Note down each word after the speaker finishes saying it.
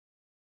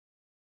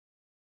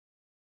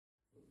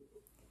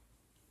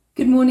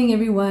Good morning,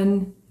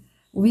 everyone.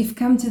 We've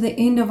come to the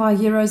end of our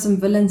Heroes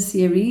and Villains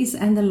series,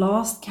 and the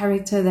last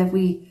character that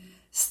we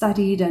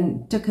studied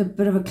and took a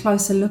bit of a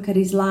closer look at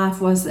his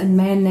life was a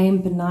man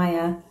named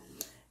Benaiah.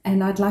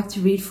 And I'd like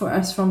to read for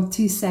us from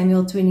 2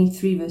 Samuel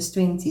 23, verse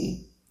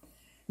 20.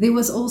 There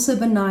was also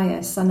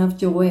Benaiah, son of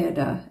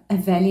Jehoiada, a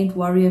valiant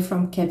warrior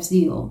from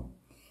Kabzeel.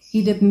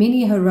 He did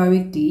many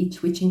heroic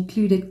deeds, which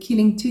included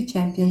killing 2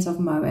 champions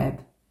of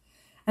Moab.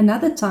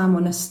 Another time,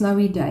 on a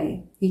snowy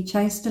day, he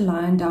chased a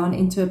lion down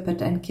into a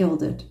pit and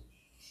killed it.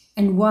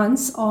 And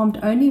once, armed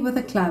only with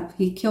a club,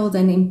 he killed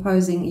an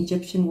imposing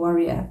Egyptian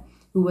warrior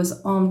who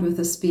was armed with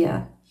a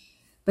spear.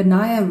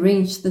 Benaiah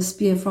wrenched the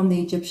spear from the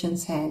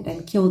Egyptian's hand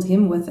and killed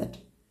him with it.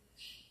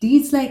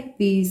 Deeds like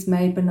these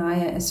made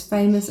Benaiah as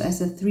famous as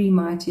the 3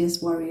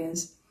 mightiest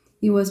warriors.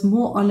 He was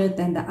more honored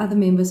than the other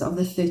members of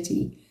the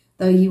 30,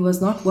 though he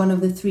was not one of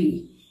the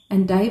 3,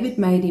 and David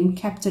made him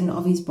captain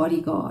of his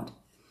bodyguard.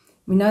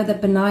 We know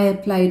that Benaiah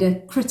played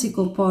a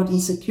critical part in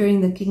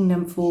securing the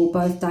kingdom for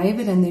both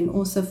David and then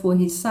also for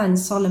his son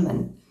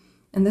Solomon.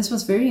 And this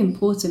was very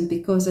important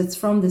because it's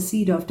from the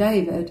seed of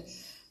David,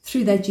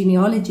 through that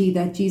genealogy,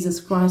 that Jesus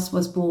Christ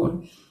was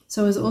born.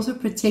 So it was also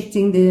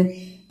protecting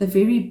the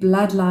very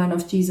bloodline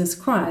of Jesus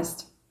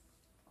Christ.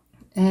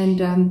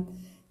 And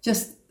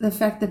just the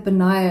fact that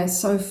Benaiah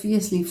so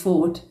fiercely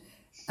fought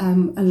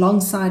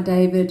alongside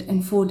David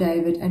and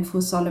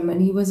for Solomon.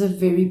 He was a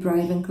very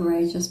brave and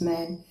courageous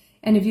man.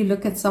 And if you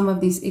look at some of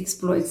these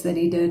exploits that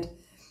he did,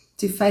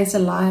 to face a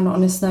lion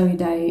on a snowy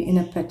day in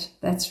a pit,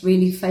 that's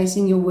really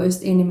facing your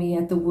worst enemy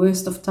at the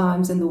worst of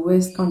times and the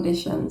worst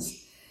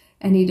conditions.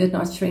 And he did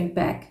not shrink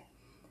back.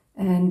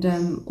 And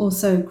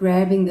also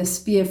grabbing the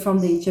spear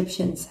from the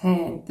Egyptian's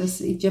hand. This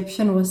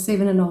Egyptian was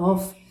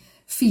 7.5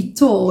 feet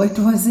tall. It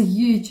was a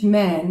huge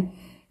man.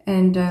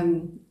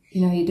 And,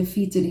 he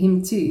defeated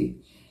him too.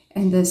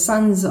 And the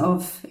sons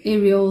of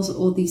Ariel,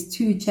 or these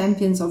 2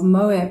 champions of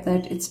Moab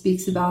that it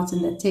speaks about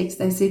in the text,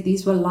 they said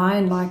these were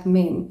lion-like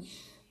men.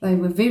 They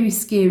were very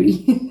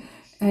scary.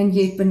 And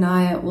yet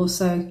Benaiah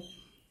also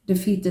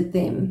defeated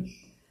them.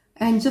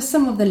 And just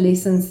some of the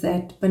lessons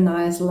that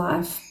Benaiah's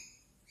life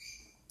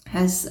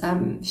has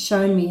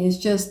shown me is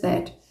just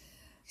that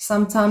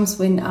sometimes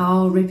when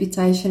our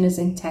reputation is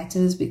in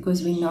tatters,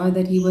 because we know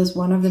that he was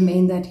one of the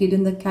men that hid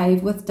in the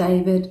cave with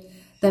David,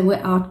 they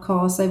were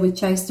outcasts, they were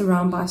chased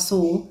around by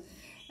Saul.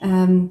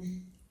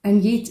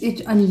 And yet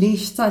it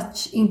unleashed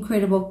such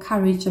incredible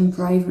courage and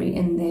bravery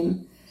in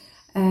them.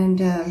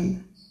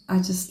 And I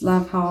just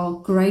love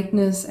how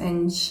greatness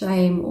and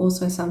shame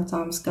also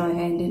sometimes go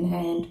hand in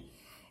hand.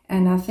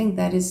 And I think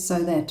that is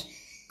so that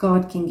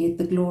God can get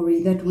the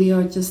glory, that we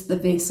are just the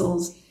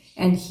vessels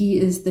and He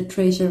is the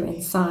treasure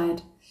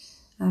inside.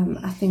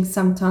 I think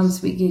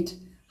sometimes we get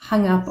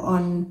hung up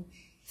on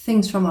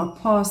things from our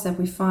past that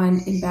we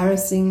find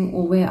embarrassing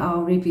or where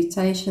our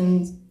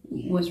reputation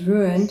was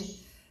ruined.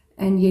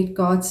 And yet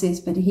God says,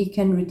 but He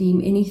can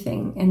redeem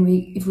anything. And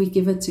if we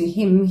give it to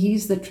Him,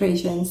 He's the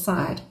treasure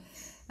inside.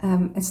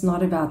 It's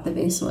not about the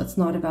vessel. It's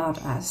not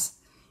about us.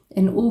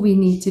 And all we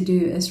need to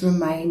do is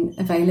remain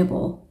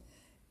available.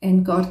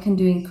 And God can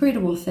do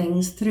incredible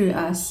things through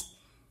us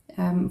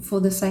for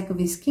the sake of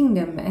His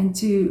kingdom, and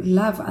to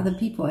love other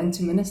people and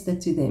to minister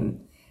to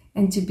them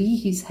and to be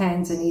His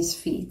hands and His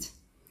feet.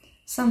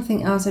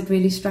 Something else that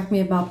really struck me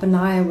about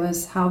Benaiah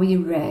was how he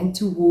ran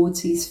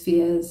towards his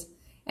fears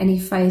and he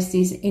faced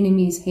his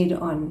enemies head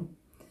on.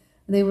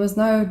 There was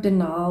no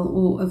denial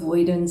or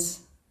avoidance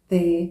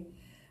there.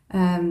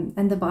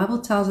 And the Bible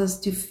tells us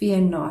to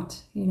fear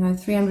not.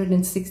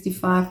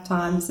 365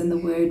 times in the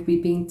Word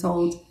we're being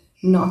told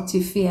not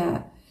to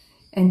fear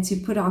and to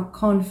put our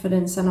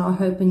confidence and our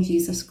hope in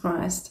Jesus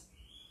Christ.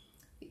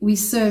 We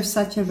serve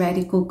such a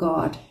radical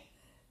God,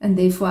 and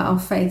therefore our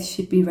faith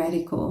should be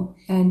radical.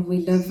 And we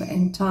live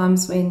in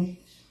times when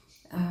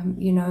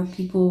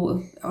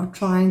people are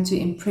trying to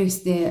impress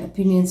their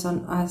opinions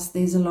on us.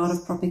 There's a lot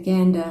of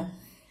propaganda,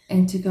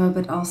 and to go,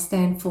 but I'll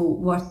stand for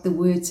what the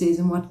Word says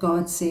and what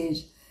God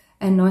says,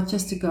 and not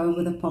just to go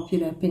with a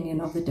popular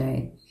opinion of the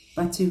day,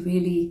 but to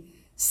really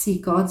see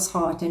God's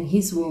heart and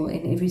His will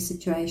in every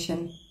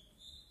situation.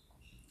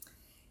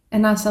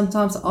 And I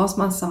sometimes ask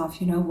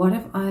myself, what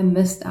have I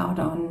missed out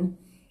on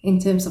in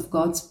terms of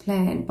God's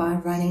plan by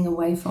running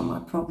away from my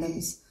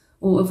problems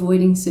or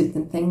avoiding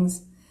certain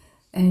things?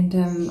 And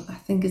I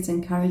think it's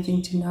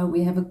encouraging to know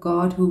we have a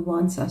God who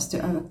wants us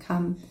to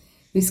overcome,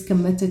 who's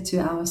committed to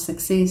our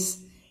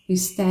success, who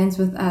stands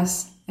with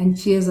us and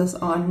cheers us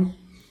on.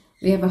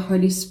 We have a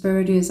Holy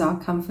Spirit who is our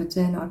comforter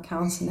and our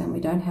counselor, and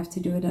we don't have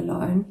to do it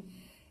alone.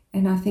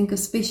 And I think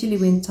especially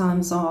when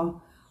times are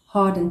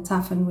hard and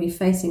tough and we're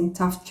facing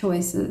tough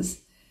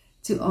choices,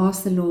 to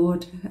ask the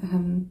Lord,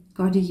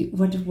 God,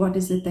 what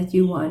is it that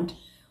you want?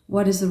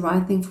 What is the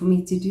right thing for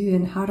me to do?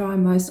 And how do I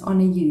most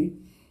honor you?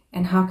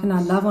 And how can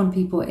I love on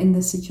people in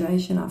the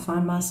situation I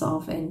find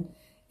myself in,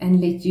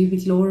 and let you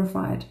be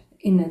glorified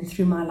in and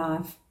through my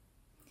life?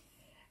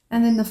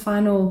 And then the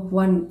final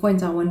one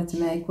point I wanted to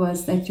make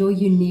was that your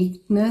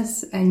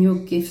uniqueness and your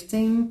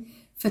gifting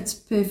fits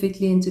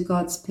perfectly into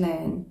God's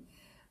plan.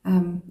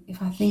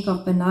 If I think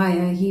of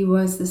Benaiah, he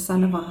was the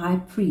son of a high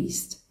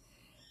priest.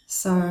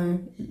 So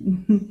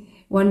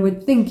one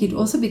would think he'd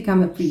also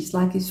become a priest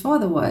like his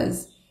father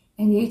was.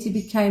 And yet he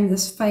became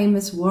this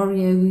famous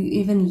warrior who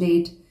even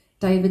led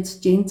David's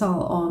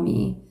Gentile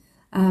army.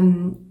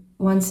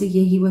 Once a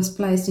year he was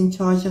placed in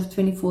charge of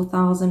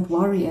 24,000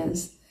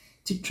 warriors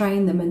to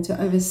train them and to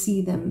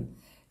oversee them.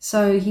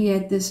 So he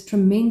had this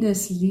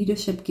tremendous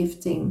leadership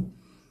gifting,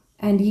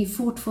 and he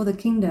fought for the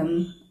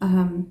kingdom.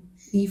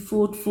 He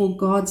fought for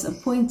God's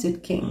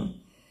appointed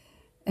king.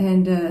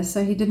 And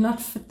so he did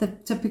not fit the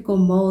typical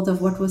mold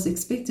of what was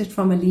expected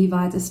from a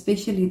Levite,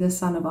 especially the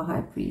son of a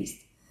high priest.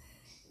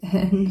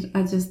 And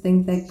I just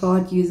think that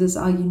God uses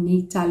our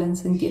unique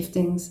talents and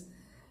giftings,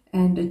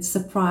 and it's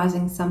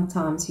surprising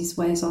sometimes his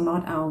ways are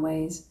not our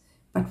ways,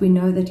 but we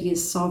know that he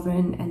is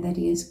sovereign and that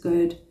he is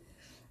good.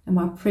 And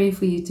my prayer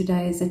for you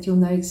today is that you'll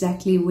know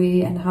exactly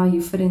where and how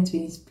you fit into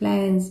his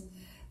plans,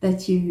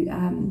 that you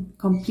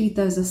complete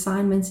those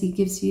assignments he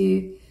gives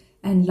you,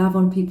 and love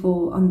on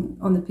people,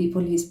 on the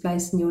people he's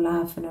placed in your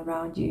life and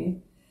around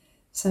you.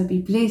 So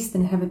be blessed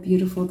and have a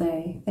beautiful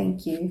day.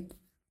 Thank you.